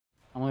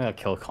I'm gonna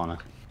kill Connor.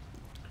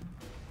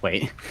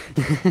 Wait.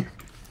 Okay,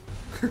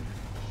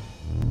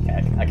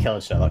 I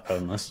killed Sherlock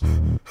Homeless.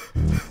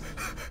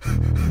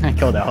 I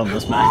killed that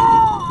homeless man.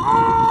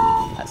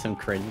 That's some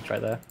cringe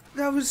right there.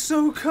 That was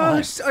so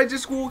cursed. I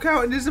just walk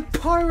out and there's a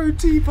pyro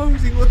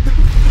T-posing. What the?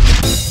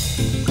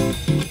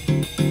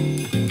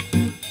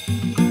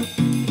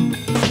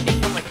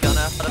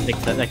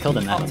 They killed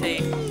him now. They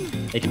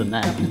killed him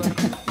now.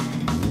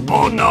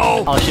 Oh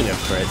no! Oh shit, we have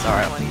crits.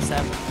 Alright.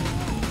 27.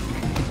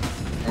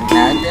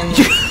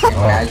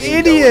 Imagine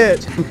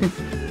Idiot!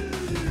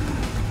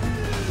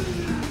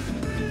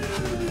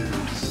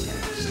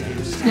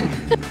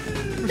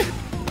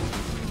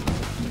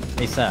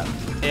 Hey Sam.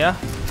 Yeah?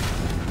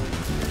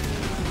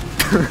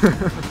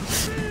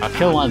 I'll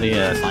kill one of the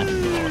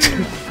snipers.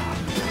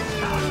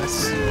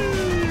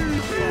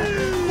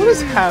 What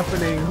is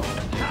happening?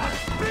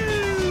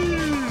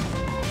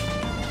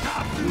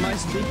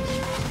 Nice beat.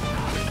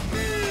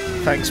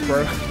 Thanks,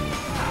 bro.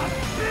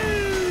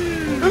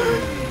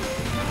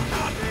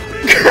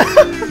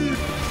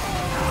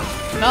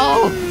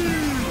 No!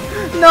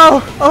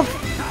 No!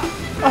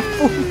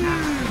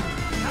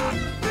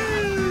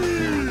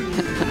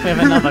 We have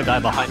another guy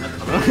behind us.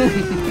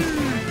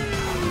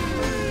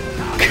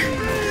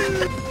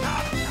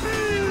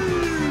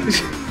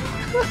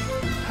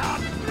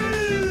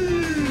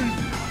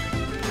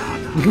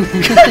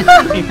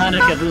 Behind a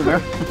kaboomer.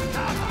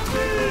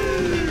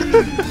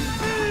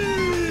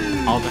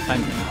 I'll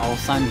defend him. I'll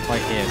stand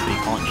right here so he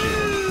can't shoot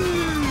him.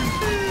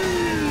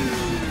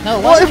 No,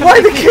 Why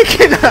are they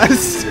kicking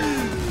us?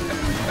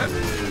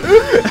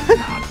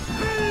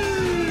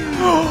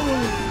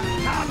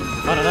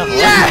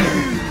 Yeah!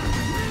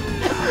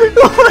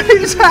 What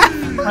is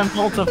happening? I'm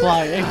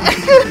multiplying.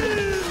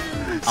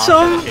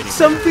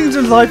 Some things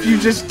in life you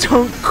just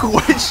don't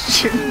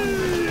question.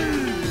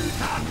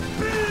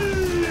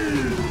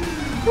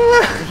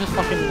 We're just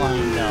fucking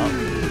lined up.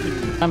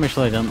 I'm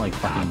sure they don't like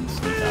fucking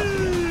sneak out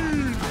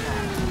again.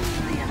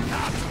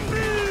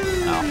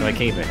 Oh, do I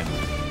keep it?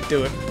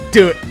 Do it.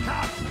 Do it.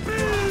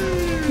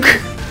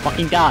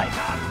 Fucking die.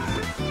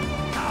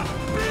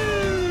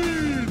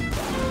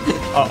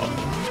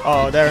 Uh-oh.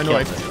 Oh, they're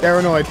annoyed. They're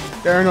annoyed.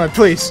 They're annoyed.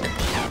 Please.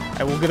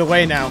 I will get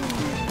away now.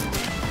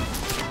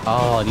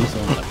 Oh, these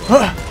ones.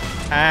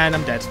 And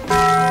I'm dead.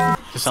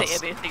 Just say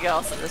anything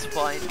else at this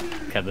point.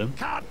 Kaboom.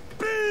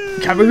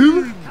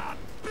 Kaboom?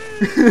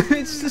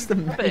 It's just a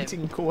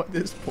mating call at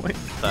this point.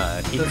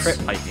 He crit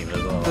piped me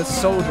as well. The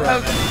soldier.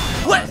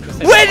 What?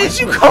 Where did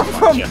you come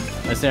from?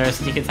 Was there a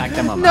sneak attack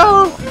demo man?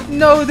 No!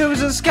 No, there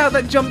was a scout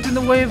that jumped in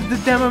the way of the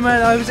demo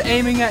man I was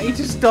aiming at. He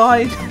just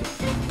died.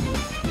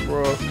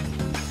 Bro.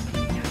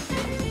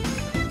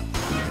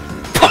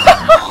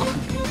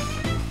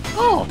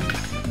 Oh!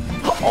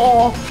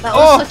 Oh! That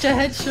was such a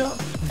headshot!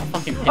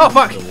 Oh,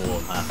 fuck! The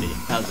wall, Matthew.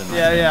 That was amazing.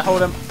 Yeah,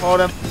 hold him, hold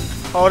him,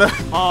 hold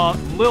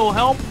him. Little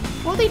help?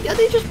 What are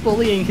they just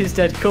bullying his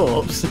dead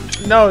corpse?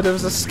 No, there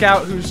was a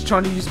scout who's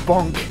trying to use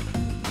bonk.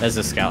 There's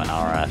a scout in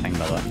our I think,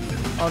 by the way.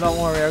 Oh, don't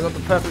worry, I got the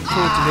perfect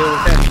tool to deal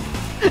with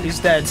him. He's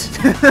dead.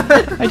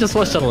 I just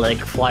watched a leg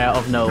fly out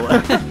of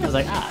nowhere. I was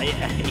like, ah,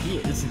 yeah, he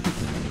is.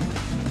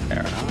 Fair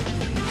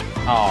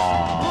enough.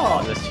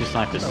 Oh, there's two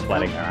snipers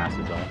sweating their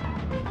asses off.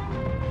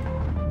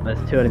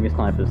 There's two enemy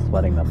snipers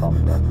sweating their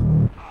bums off.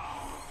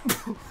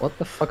 What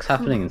the fuck's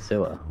happening in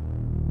sewer?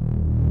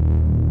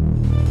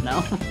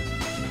 No?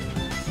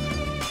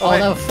 Oh,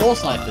 there were 4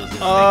 snipers.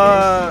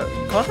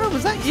 Connor,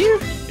 was that you?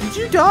 Did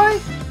you die?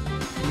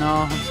 No,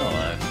 I'm still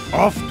alive.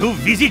 Off to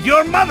visit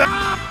your mother!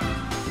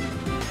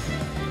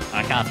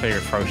 I can't figure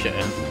throw shit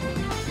in.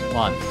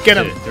 1, Get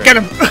 2, him! 3. Get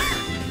him!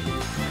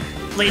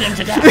 Lead him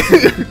to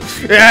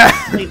death! Yeah!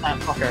 Lead that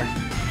fucker.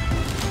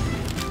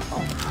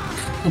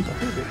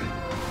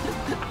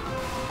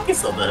 I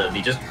saw the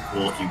Herbie just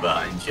walking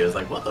behind you. I was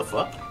like, what the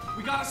fuck?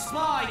 We got a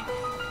spy!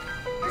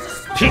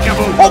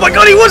 Peekaboo! Oh my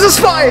god, he was a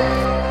spy!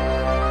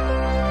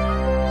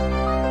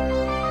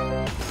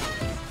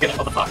 Get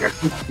out, motherfucker.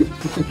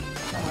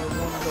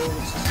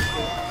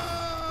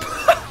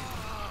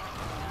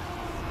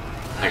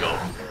 I got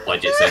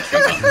legit sentry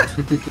gun.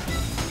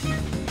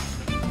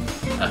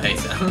 Oh, hey,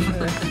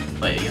 Sam.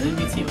 Wait, are you an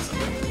enemy team or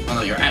something? Oh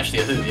no, you're actually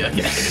a hoodie,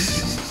 okay.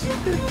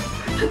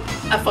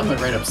 I fucked my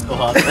brain up so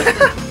hard.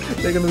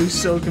 They're gonna be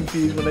so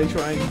confused when they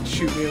try and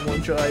shoot me in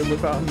one try and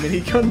whip out a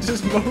minigun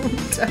just mow them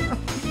down.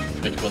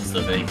 Which one's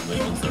the fake, which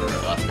one's the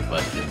real? Ask the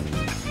question.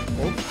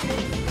 Oh.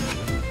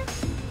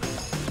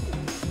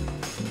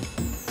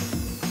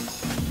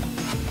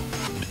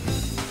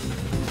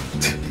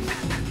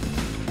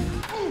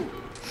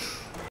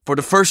 For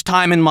the first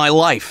time in my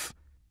life,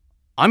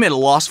 I'm at a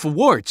loss for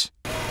words.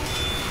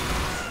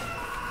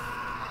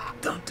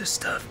 Don't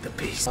disturb the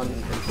beast.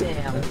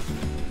 Damn.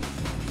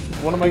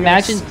 What am I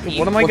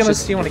gonna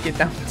see when I get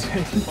down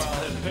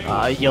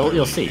to?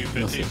 You'll see.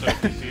 You'll see.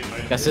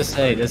 Let's just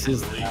say this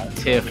is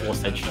tier 4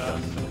 sentry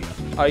gun.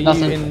 Are you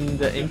in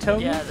the intel?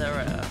 Yeah,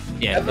 they're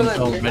Yeah,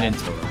 intel, red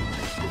intel.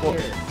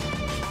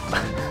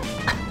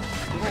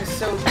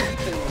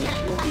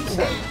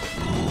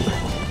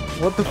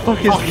 What the fuck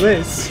is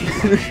this?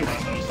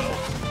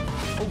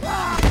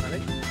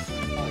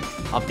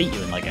 I'll beat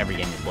you in like every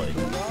game you played.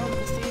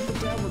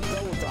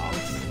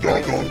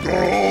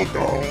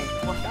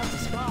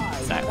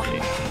 Exactly.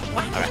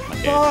 Alright,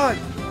 okay. God.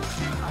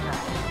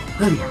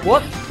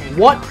 What?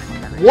 What?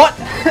 What?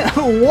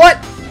 What?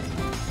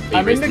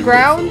 I'm in the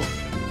ground.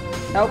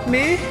 Help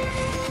me.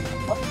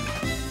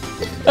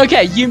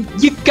 Okay, you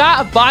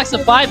got a box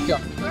of 5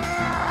 gun. You're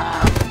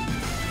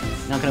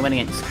not gonna win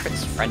against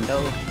Chris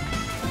Friendo.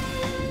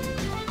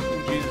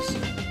 Jesus.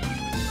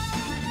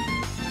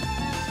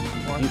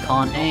 You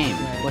can't aim.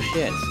 What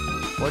shit?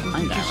 What did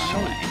I'm you there just right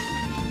say? away.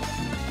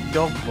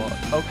 Dogbot.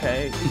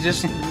 Okay. He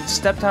just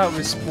stepped out of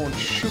his spawn,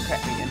 shook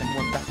at me, and then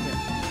went back in.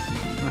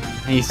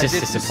 He's I just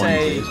did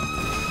disappointed. say,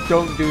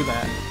 don't do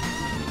that.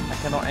 I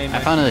cannot aim. I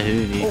found a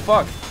hoodie. Oh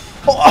fuck.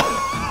 Oh.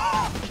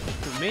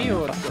 To me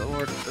or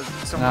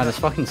someone? Nah, this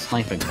fucking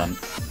sniper cunt.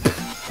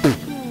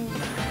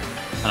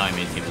 I know I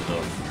made team as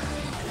well.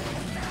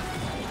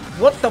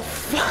 What the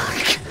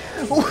fuck?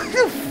 What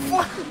the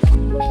fuck?